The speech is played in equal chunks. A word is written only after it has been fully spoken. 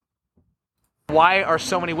Why are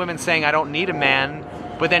so many women saying I don't need a man,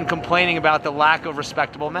 but then complaining about the lack of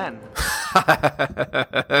respectable men?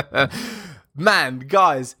 Man,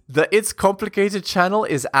 guys, the It's Complicated channel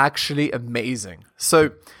is actually amazing.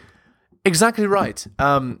 So, exactly right.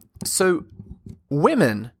 So,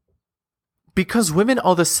 women, because women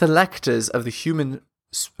are the selectors of the human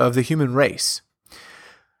race,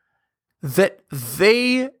 that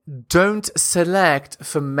they don't select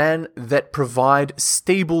for men that provide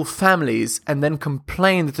stable families and then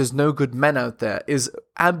complain that there's no good men out there is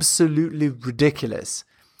absolutely ridiculous.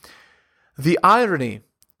 The irony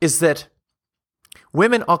is that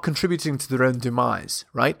women are contributing to their own demise,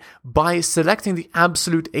 right? By selecting the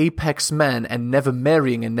absolute apex men and never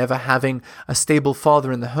marrying and never having a stable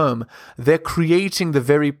father in the home, they're creating the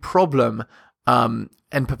very problem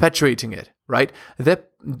and perpetuating it, right?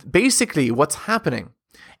 Basically, what's happening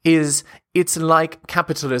is it's like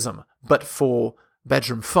capitalism, but for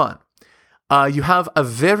bedroom fun. You have a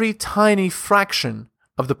very tiny fraction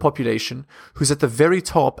of the population who's at the very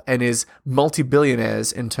top and is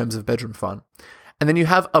multi-billionaires in terms of bedroom fun. And then you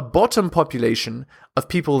have a bottom population of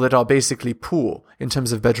people that are basically poor in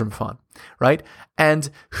terms of bedroom fun, right? And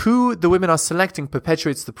who the women are selecting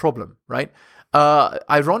perpetuates the problem, right?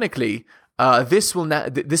 Ironically,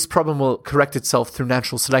 this problem will correct itself through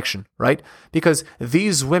natural selection, right? Because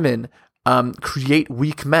these women create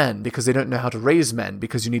weak men because they don't know how to raise men,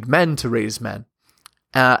 because you need men to raise men.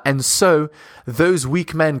 And so those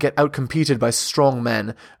weak men get outcompeted by strong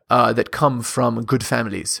men that come from good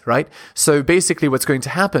families, right? So basically what's going to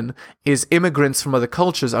happen is immigrants from other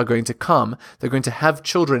cultures are going to come. They're going to have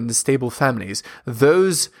children in stable families.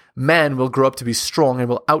 Those men will grow up to be strong and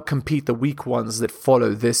will outcompete the weak ones that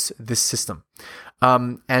follow this system.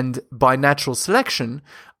 And by natural selection,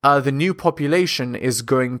 the new population is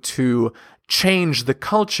going to change the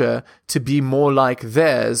culture to be more like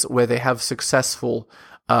theirs, where they have successful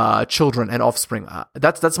children and offspring.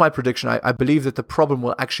 That's my prediction. I believe that the problem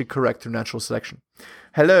will actually correct through natural selection.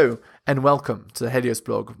 Hello and welcome to the Helios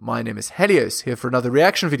blog. My name is Helios, here for another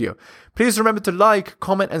reaction video. Please remember to like,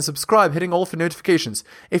 comment and subscribe, hitting all for notifications.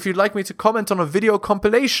 If you'd like me to comment on a video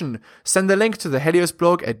compilation, send the link to the Helios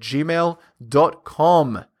blog at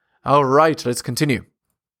gmail.com. All right, let's continue.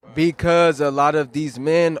 Because a lot of these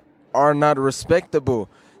men are not respectable.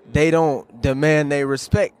 They don't demand they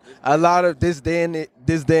respect. A lot of this day and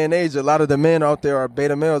age, a lot of the men out there are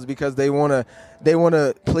beta males because they wanna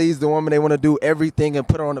please the woman. They want to do everything and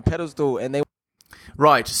put her on a pedestal. And they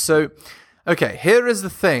right. So, okay, here is the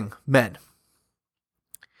thing, men.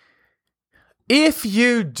 If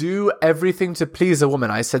you do everything to please a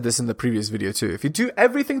woman, I said this in the previous video too. If you do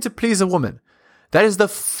everything to please a woman, that is the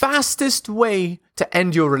fastest way to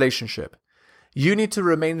end your relationship. You need to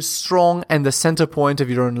remain strong and the center point of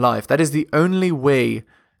your own life. That is the only way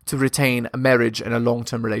to retain a marriage and a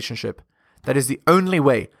long-term relationship. That is the only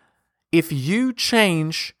way. If you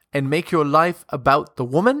change and make your life about the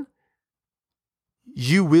woman,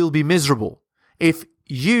 you will be miserable. If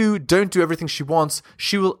you don't do everything she wants,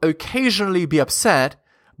 she will occasionally be upset,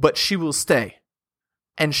 but she will stay.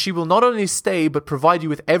 And she will not only stay, but provide you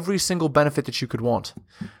with every single benefit that you could want.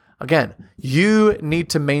 Again, you need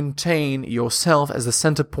to maintain yourself as the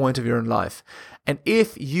center point of your own life. And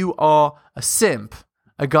if you are a simp,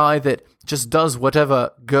 a guy that just does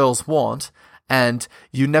whatever girls want, and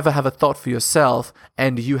you never have a thought for yourself,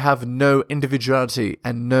 and you have no individuality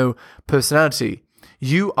and no personality,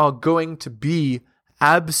 you are going to be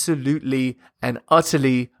absolutely and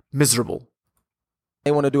utterly miserable.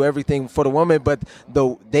 They want to do everything for the woman, but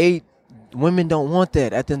women don't want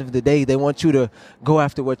that. At the end of the day, they want you to go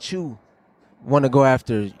after what you want to go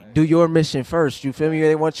after. Do your mission first. You feel me?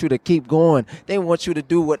 They want you to keep going. They want you to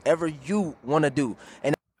do whatever you want to do.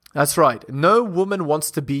 And that's right. No woman wants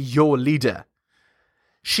to be your leader.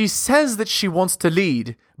 She says that she wants to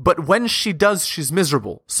lead, but when she does, she's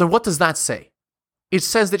miserable. So what does that say? It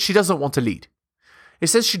says that she doesn't want to lead. It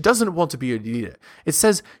says she doesn't want to be your leader. It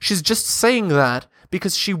says she's just saying that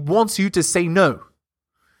because she wants you to say no.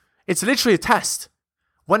 It's literally a test.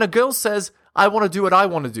 When a girl says, I want to do what I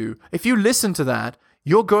want to do, if you listen to that,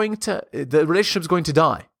 the relationship's going to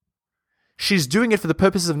die. She's doing it for the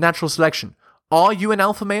purposes of natural selection. Are you an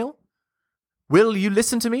alpha male? Will you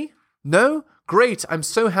listen to me? No? Great. I'm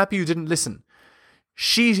so happy you didn't listen.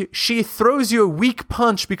 She throws you a weak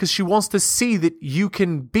punch because she wants to see that you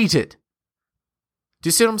can beat it. Do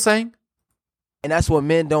you see what I'm saying? And that's what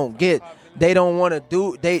men don't get. They don't want to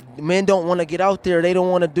do. Men don't want to get out there. They don't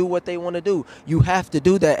want to do what they want to do. You have to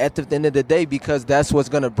do that at the end of the day because that's what's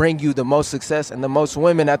going to bring you the most success and the most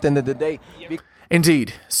women at the end of the day.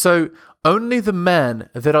 Indeed. So Only the men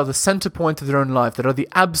that are the center point of their own life, that are the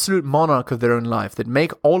absolute monarch of their own life, that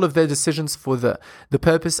make all of their decisions for the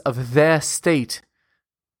purpose of their state,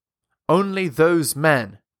 only those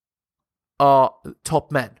men are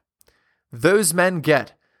top men. Those men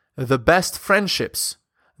get the best friendships,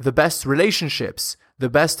 the best relationships, the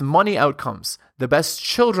best money outcomes, the best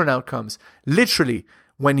children outcomes. Literally,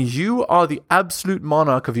 when you are the absolute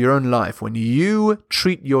monarch of your own life, when you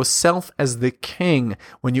treat yourself as the king,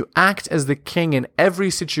 when you act as the king in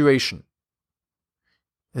every situation,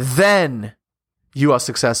 then you are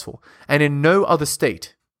successful, and in no other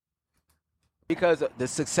state. Because the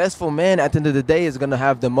successful man at the end of the day is going to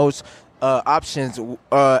have the most options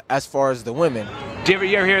as far as the women. Do you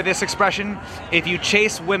ever hear this expression? If you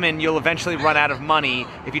chase women, you'll eventually run out of money.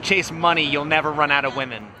 If you chase money, you'll never run out of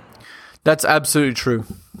women. That's absolutely true.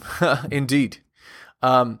 Indeed.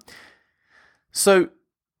 So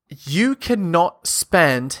you cannot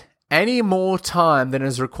spend any more time than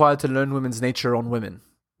is required to learn women's nature on women.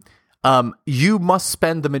 You must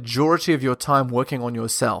spend the majority of your time working on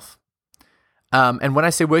yourself. And when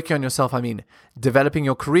I say working on yourself, I mean developing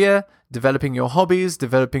your career, developing your hobbies,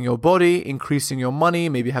 developing your body, increasing your money,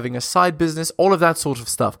 maybe having a side business, all of that sort of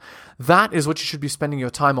stuff. That is what you should be spending your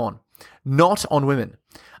time on, not on women.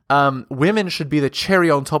 Women should be the cherry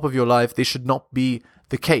on top of your life. They should not be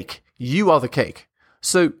the cake. You are the cake.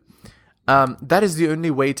 So that is the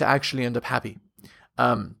only way to actually end up happy.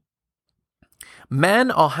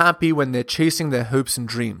 Men are happy when they're chasing their hopes and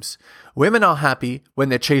dreams. Women are happy when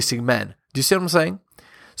they're chasing men. Do you see what I'm saying?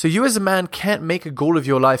 So you as a man can't make a goal of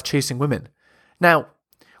your life chasing women. Now,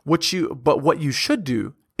 what you should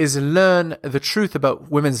do is learn the truth about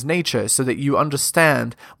women's nature so that you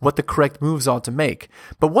understand what the correct moves are to make.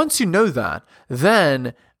 But once you know that,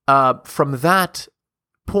 then from that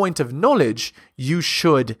point of knowledge, you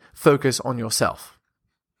should focus on yourself.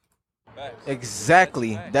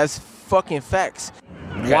 Exactly. That's fucking facts.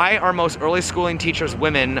 Why are most early schooling teachers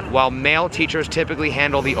women while male teachers typically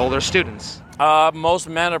handle the older students? Most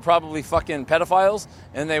men are probably fucking pedophiles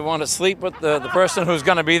and they want to sleep with the person who's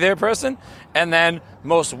going to be their person. And then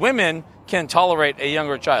most women can tolerate a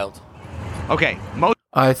younger child. Okay,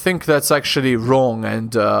 I think that's actually wrong,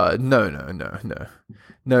 and no.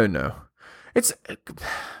 It's,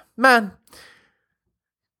 man,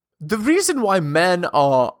 the reason why men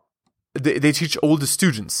are, they teach older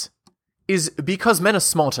students is because men are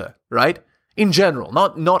smarter, right? In general,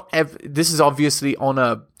 this is obviously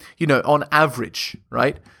on average,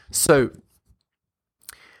 right? So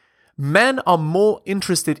men are more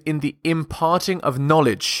interested in the imparting of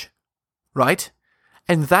knowledge, right?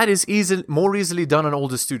 And that is more easily done on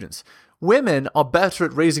older students. Women are better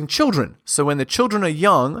at raising children. So when the children are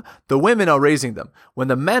young, the women are raising them. When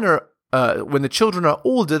the children are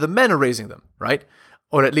older, the men are raising them, right?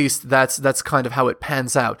 Or at least that's kind of how it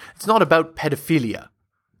pans out. It's not about pedophilia.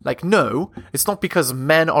 Like, no, it's not because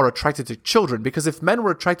men are attracted to children. Because if men were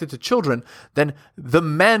attracted to children, then the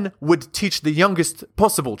men would teach the youngest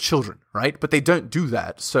possible children, right? But they don't do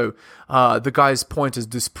that. So the guy's point is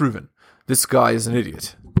disproven. This guy is an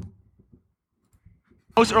idiot.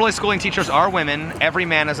 Most early schooling teachers are women. Every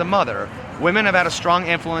man is a mother. Women have had a strong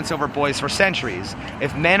influence over boys for centuries.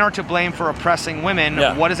 If men are to blame for oppressing women,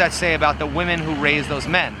 What does that say about the women who raised those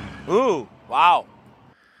men? Ooh, wow.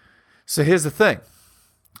 So here's the thing.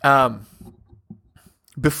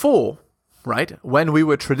 Before, right, when we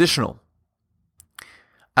were traditional,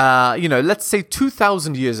 let's say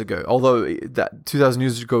 2,000 years ago, although that 2,000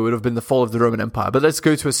 years ago would have been the fall of the Roman Empire, but let's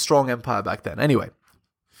go to a strong empire back then. Anyway,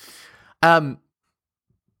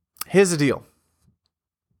 here's the deal.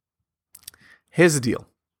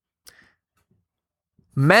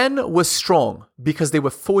 Men were strong because they were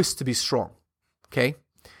forced to be strong, okay?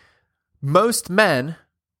 Most men,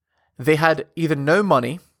 they had either no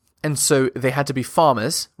money, and so they had to be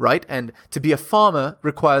farmers, right? And to be a farmer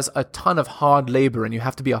requires a ton of hard labor, and you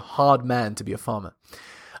have to be a hard man to be a farmer.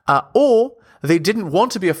 Or they didn't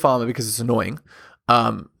want to be a farmer because it's annoying,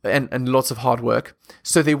 and lots of hard work.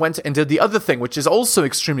 So they went and did the other thing, which is also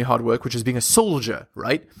extremely hard work, which is being a soldier,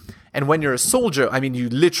 right? And when you're a soldier, I mean, you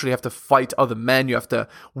literally have to fight other men. You have to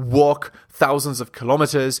walk thousands of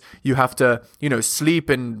kilometers. You have to, sleep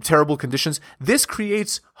in terrible conditions. This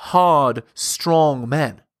creates hard, strong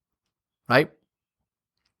men, right?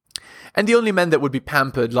 And the only men that would be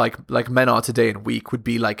pampered like men are today and weak would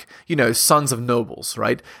be sons of nobles,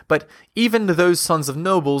 right? But even those sons of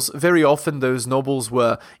nobles, very often those nobles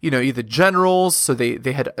were, either generals, so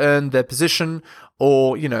they had earned their position,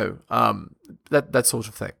 or, that sort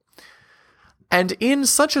of thing. And in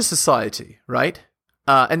such a society, right,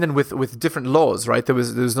 and then with different laws, right? There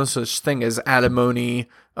was no such thing as alimony,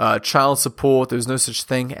 child support. There was no such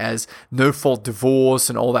thing as no fault divorce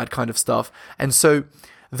and all that kind of stuff. And so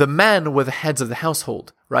the men were the heads of the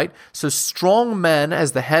household, right? So strong men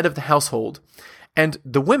as the head of the household, and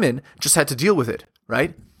the women just had to deal with it,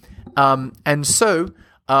 right? And so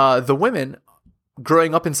the women,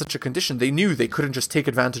 growing up in such a condition, they knew they couldn't just take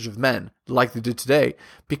advantage of men like they did today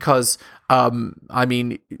because,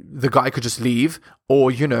 the guy could just leave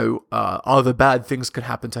or, other bad things could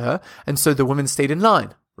happen to her. And so the women stayed in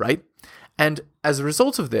line, right? And as a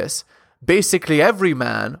result of this, basically every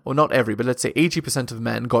man, or not every, but let's say 80% of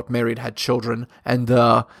men got married, had children, and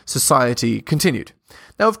the society continued.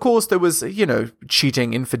 Now, of course, there was,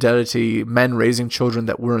 cheating, infidelity, men raising children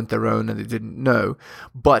that weren't their own and they didn't know.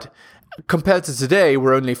 But compared to today,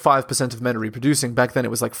 where only 5% of men are reproducing, back then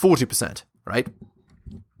it was like 40%, right?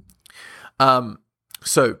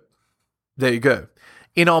 So there you go.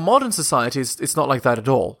 In our modern society, it's not like that at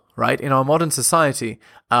all, right? In our modern society,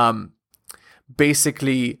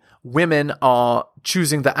 basically women are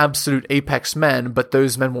choosing the absolute apex men, but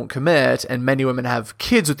those men won't commit, and many women have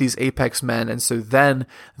kids with these apex men, and so then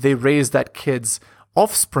they raise that kid's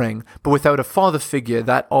offspring, but without a father figure,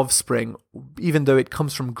 that offspring, even though it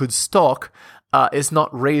comes from good stock, is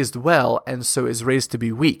not raised well, and so is raised to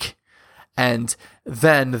be weak. And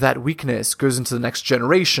then that weakness goes into the next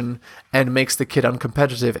generation and makes the kid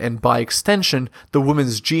uncompetitive, and by extension, the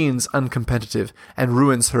woman's genes uncompetitive and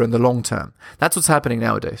ruins her in the long term. That's what's happening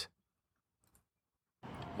nowadays.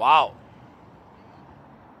 Wow.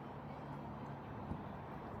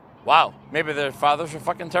 Maybe their fathers are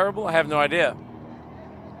fucking terrible? I have no idea.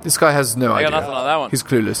 This guy has no idea. I got nothing on that one. He's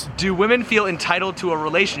clueless. Do women feel entitled to a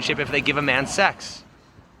relationship if they give a man sex?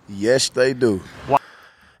 Yes, they do.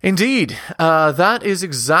 Indeed. That is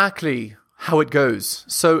exactly how it goes.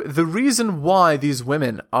 So the reason why these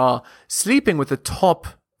women are sleeping with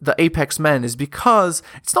the apex men is because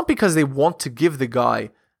it's not because they want to give the guy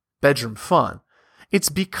bedroom fun. It's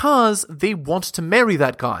because they want to marry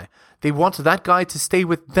that guy. They want that guy to stay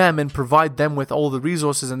with them and provide them with all the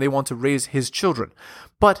resources, and they want to raise his children.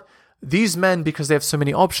 But these men, because they have so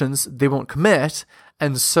many options, they won't commit,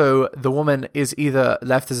 and so the woman is either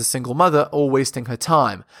left as a single mother or wasting her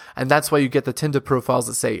time. And that's why you get the Tinder profiles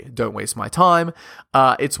that say, don't waste my time.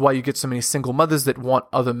 It's why you get so many single mothers that want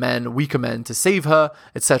other men, weaker men, to save her,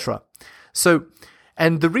 etc. So,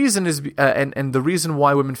 and the reason is, and the reason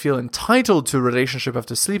why women feel entitled to a relationship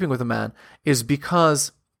after sleeping with a man is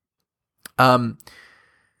because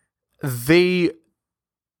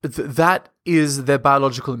that is their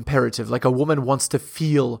biological imperative. Like, a woman wants to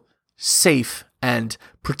feel safe and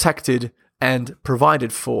protected and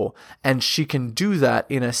provided for, and she can do that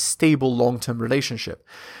in a stable long-term relationship.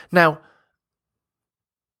 Now,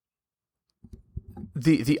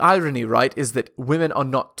 the irony, right, is that women are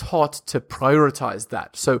not taught to prioritize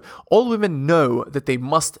that. So all women know that they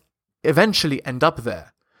must eventually end up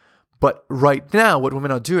there. But right now, what women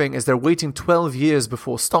are doing is they're waiting 12 years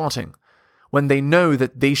before starting, when they know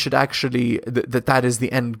that they should actually, that is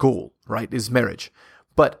the end goal, right, is marriage.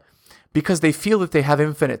 But because they feel that they have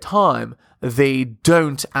infinite time, they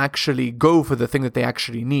don't actually go for the thing that they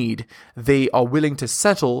actually need. They are willing to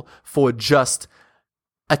settle for just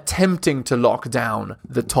attempting to lock down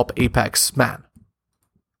the top apex man.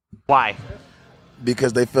 Why?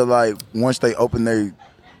 Because they feel like once they open their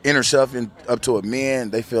inner self up to a man,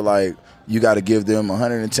 they feel like you got to give them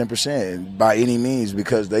 110% by any means,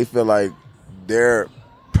 because they feel like their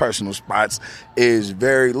personal spots is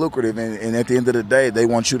very lucrative, and at the end of the day, they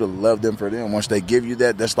want you to love them for them. Once they give you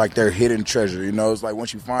that, that's like their hidden treasure. It's like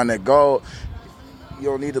once you find that gold, you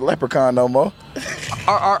don't need the leprechaun no more.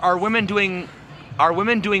 Are women doing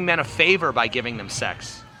men a favor by giving them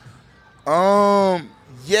sex?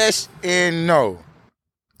 Yes and no.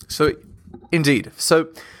 So, indeed. So,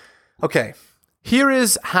 okay. Here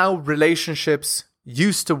is how relationships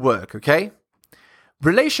used to work, okay?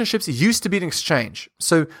 Relationships used to be an exchange.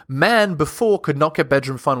 So, man before could not get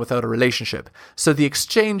bedroom fun without a relationship. So, the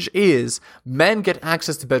exchange is men get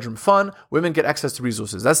access to bedroom fun, women get access to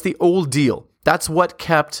resources. That's the old deal. That's what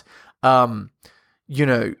kept the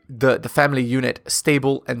family unit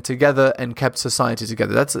stable and together and kept society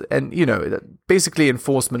together. Basically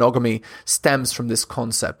enforced monogamy stems from this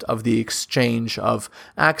concept of the exchange of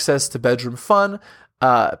access to bedroom fun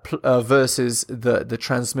versus the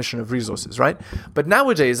transmission of resources, right? But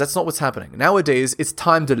nowadays, that's not what's happening. Nowadays, it's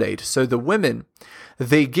time delayed. So the women,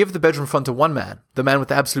 they give the bedroom fun to one man, the man with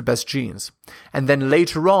the absolute best genes. And then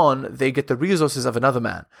later on, they get the resources of another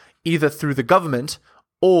man, either through the government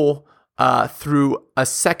or through a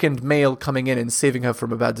second male coming in and saving her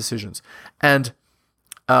from bad decisions. And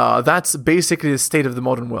That's basically the state of the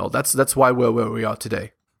modern world. That's why we're where we are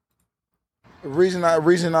today. The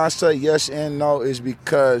reason I say yes and no is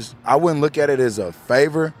because I wouldn't look at it as a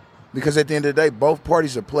favor, because at the end of the day, both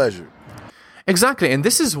parties are pleasured. Exactly, and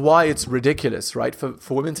this is why it's ridiculous, right? For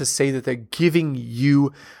women to say that they're giving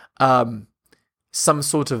you some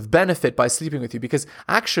sort of benefit by sleeping with you, because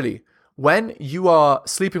actually, when you are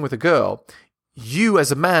sleeping with a girl, you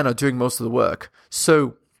as a man are doing most of the work.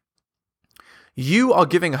 So you are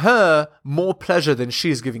giving her more pleasure than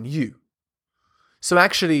she is giving you. So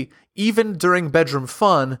actually, even during bedroom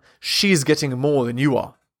fun, she's getting more than you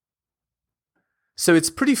are. So it's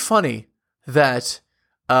pretty funny that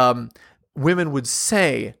women would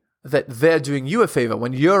say that they're doing you a favor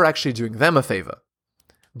when you're actually doing them a favor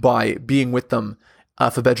by being with them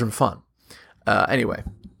for bedroom fun. Anyway.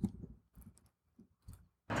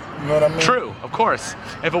 You know what I mean? True, of course.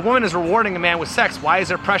 If a woman is rewarding a man with sex, why is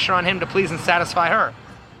there pressure on him to please and satisfy her?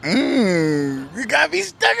 You got me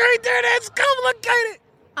stuck right there. That's complicated.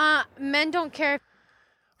 Men don't care.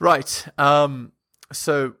 Right.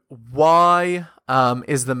 So why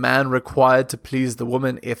is the man required to please the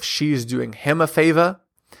woman if she's doing him a favor?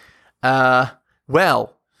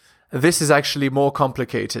 Well, this is actually more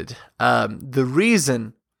complicated. The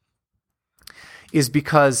reason is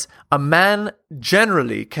because a man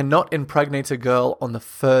generally cannot impregnate a girl on the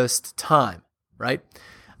first time, right?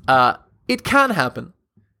 It can happen,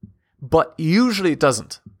 but usually it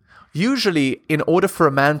doesn't. Usually, in order for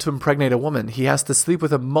a man to impregnate a woman, he has to sleep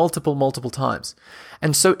with her multiple times.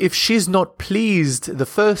 And so if she's not pleased the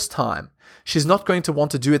first time, she's not going to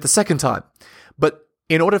want to do it the second time. But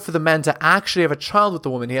in order for the man to actually have a child with the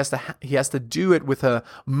woman, he has to do it with her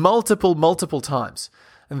multiple times.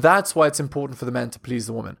 And that's why it's important for the man to please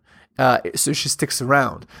the woman. So she sticks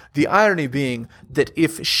around. The irony being that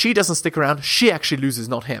if she doesn't stick around, she actually loses,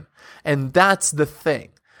 not him. And that's the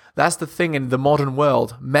thing. That's the thing in the modern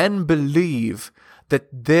world. Men believe that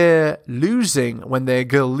they're losing when their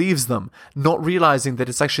girl leaves them, not realizing that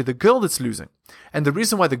it's actually the girl that's losing. And the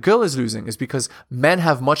reason why the girl is losing is because men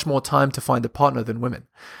have much more time to find a partner than women.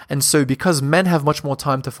 And so because men have much more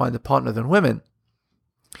time to find a partner than women,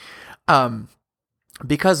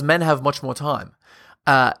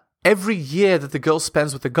 every year that the girl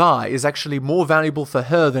spends with the guy is actually more valuable for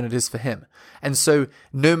her than it is for him. And so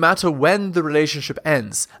no matter when the relationship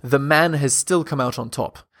ends, the man has still come out on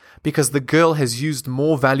top because the girl has used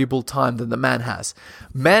more valuable time than the man has.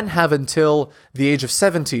 Men have until the age of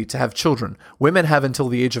 70 to have children. Women have until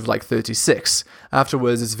the age of 36.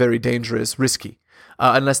 Afterwards, it's very dangerous, risky,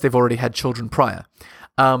 unless they've already had children prior.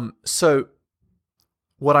 So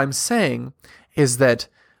what I'm saying is that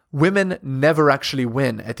women never actually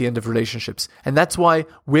win at the end of relationships. And that's why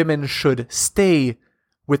women should stay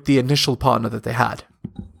with the initial partner that they had.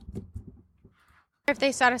 If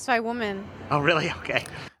they satisfy women. Oh, really? Okay.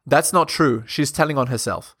 That's not true. She's telling on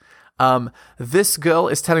herself. This girl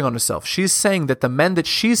is telling on herself. She's saying that the men that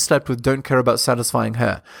she's slept with don't care about satisfying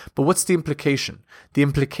her. But what's the implication? The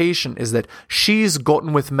implication is that she's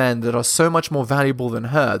gotten with men that are so much more valuable than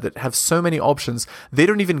her, that have so many options, they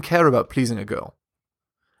don't even care about pleasing a girl.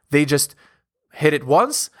 They just hit it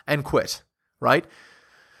once and quit, right?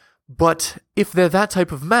 But if they're that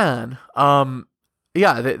type of man,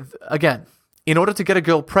 again, in order to get a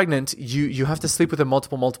girl pregnant, you have to sleep with her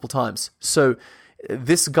multiple times. So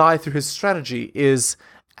this guy, through his strategy, is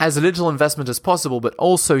as little investment as possible, but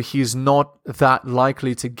also he's not that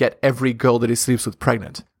likely to get every girl that he sleeps with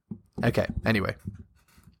pregnant. Okay, anyway.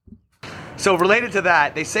 So related to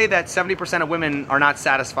that, they say that 70% of women are not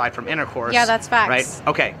satisfied from intercourse. Yeah, that's facts. Right?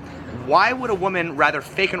 Okay. Why would a woman rather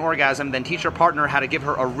fake an orgasm than teach her partner how to give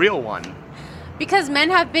her a real one? Because men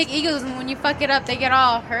have big egos, and when you fuck it up, they get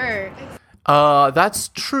all hurt. That's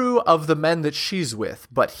true of the men that she's with,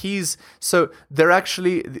 but they're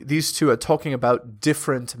actually, these two are talking about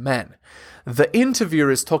different men. The interviewer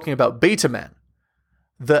is talking about beta men.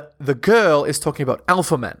 The girl is talking about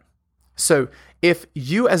alpha men. So if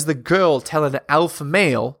you as the girl tell an alpha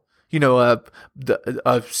male,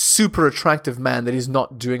 a super attractive man, that he's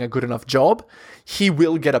not doing a good enough job, he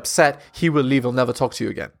will get upset, he will leave, he'll never talk to you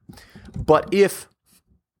again. But if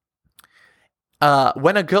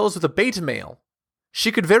when a girl's with a beta male,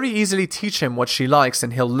 she could very easily teach him what she likes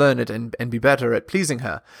and he'll learn it and be better at pleasing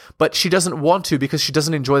her. But she doesn't want to because she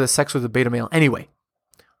doesn't enjoy the sex with a beta male anyway,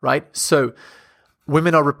 right? So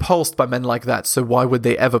women are repulsed by men like that, so why would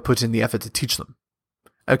they ever put in the effort to teach them?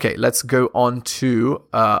 Okay, let's go on to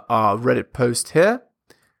our Reddit post here.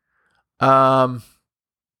 Oh,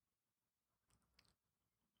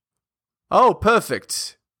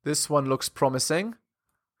 perfect. This one looks promising.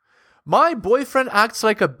 My boyfriend acts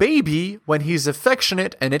like a baby when he's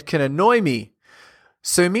affectionate and it can annoy me.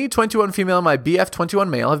 So me, 21 female, and my BF, 21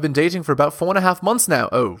 male, have been dating for about 4.5 months now.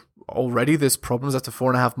 Oh, already there's problems after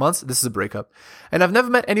 4.5 months? This is a breakup. And I've never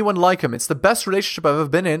met anyone like him. It's the best relationship I've ever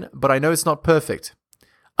been in, but I know it's not perfect.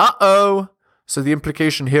 Uh-oh. So the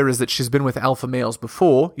implication here is that she's been with alpha males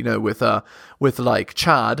before, you know, with like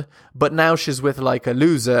Chad, but now she's with like a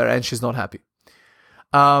loser and she's not happy.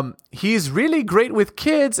 He's really great with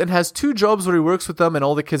kids and has 2 jobs where he works with them, and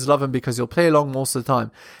all the kids love him because he'll play along most of the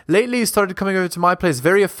time. Lately, he started coming over to my place,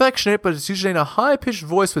 very affectionate, but it's usually in a high-pitched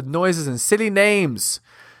voice with noises and silly names.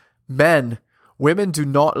 Men, women do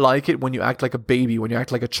not like it when you act like a baby, when you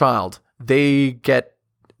act like a child. They're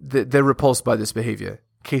repulsed by this behavior.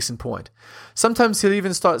 Case in point. Sometimes he'll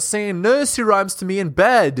even start singing nursery rhymes to me in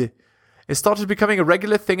bed. It started becoming a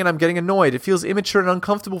regular thing and I'm getting annoyed. It feels immature and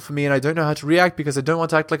uncomfortable for me and I don't know how to react because I don't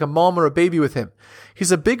want to act like a mom or a baby with him.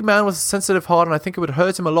 He's a big man with a sensitive heart and I think it would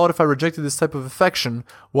hurt him a lot if I rejected this type of affection.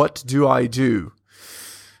 What do I do?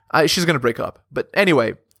 She's going to break up. But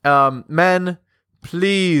anyway, men,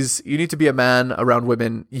 please, you need to be a man around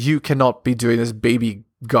women. You cannot be doing this baby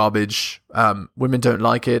garbage. Women don't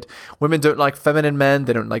like it. Women don't like feminine men.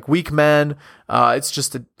 They don't like weak men. It's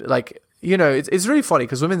just you know, it's really funny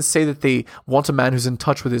because women say that they want a man who's in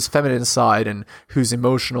touch with his feminine side and who's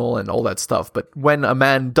emotional and all that stuff. But when a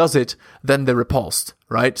man does it, then they're repulsed,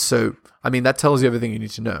 right? So, I mean, that tells you everything you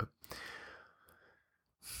need to know.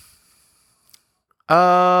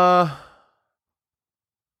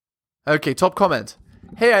 Okay, top comment.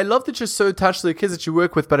 Hey, I love that you're so attached to the kids that you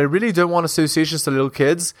work with, but I really don't want associations to little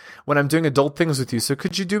kids when I'm doing adult things with you. So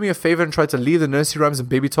could you do me a favor and try to leave the nursery rhymes and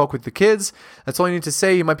baby talk with the kids? That's all you need to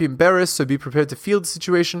say. You might be embarrassed, so be prepared to feel the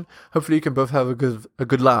situation. Hopefully you can both have a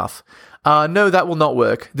good laugh. No, that will not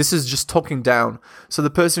work. This is just talking down. So the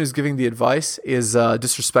person who's giving the advice is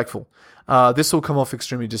disrespectful. This will come off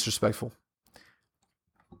extremely disrespectful.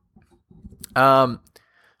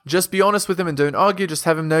 Just be honest with him and don't argue. Just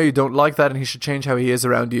have him know you don't like that and he should change how he is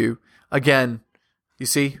around you. Again, you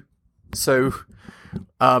see? So,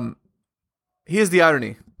 here's the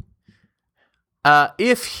irony.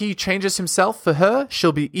 If he changes himself for her,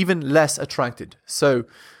 she'll be even less attracted. So,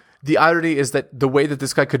 the irony is that the way that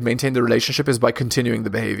this guy could maintain the relationship is by continuing the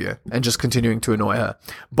behavior and just continuing to annoy her.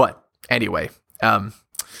 But, anyway,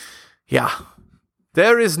 yeah.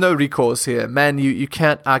 There is no recourse here. Man, you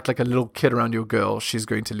can't act like a little kid around your girl. She's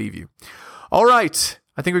going to leave you. All right.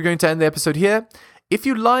 I think we're going to end the episode here. If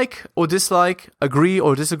you like or dislike, agree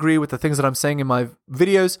or disagree with the things that I'm saying in my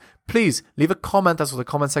videos, please leave a comment. That's what the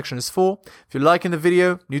comment section is for. If you're liking the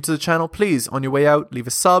video, new to the channel, please, on your way out, leave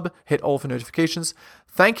a sub, hit all for notifications.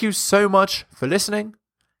 Thank you so much for listening,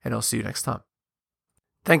 and I'll see you next time.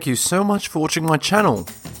 Thank you so much for watching my channel.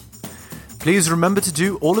 Please remember to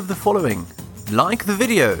do all of the following. Like the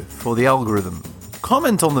video for the algorithm.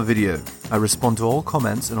 Comment on the video. I respond to all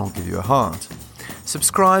comments and I'll give you a heart.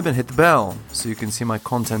 Subscribe and hit the bell so you can see my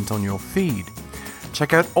content on your feed.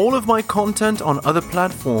 Check out all of my content on other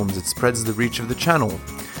platforms. It spreads the reach of the channel.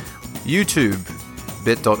 YouTube,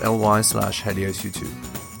 bit.ly/Helios YouTube.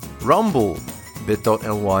 Rumble,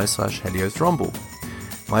 bit.ly/Helios Rumble.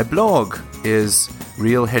 My blog is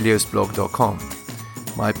realheliosblog.com.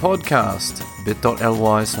 My podcast,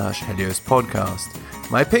 bit.ly/Helios Podcast.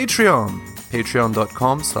 My Patreon,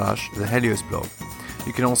 patreon.com/theheliosblog.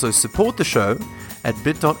 You can also support the show at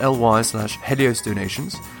bit.ly/Helios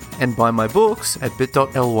donations and buy my books at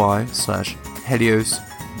bit.ly/Helios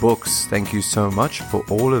books. Thank you so much for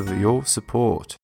all of your support.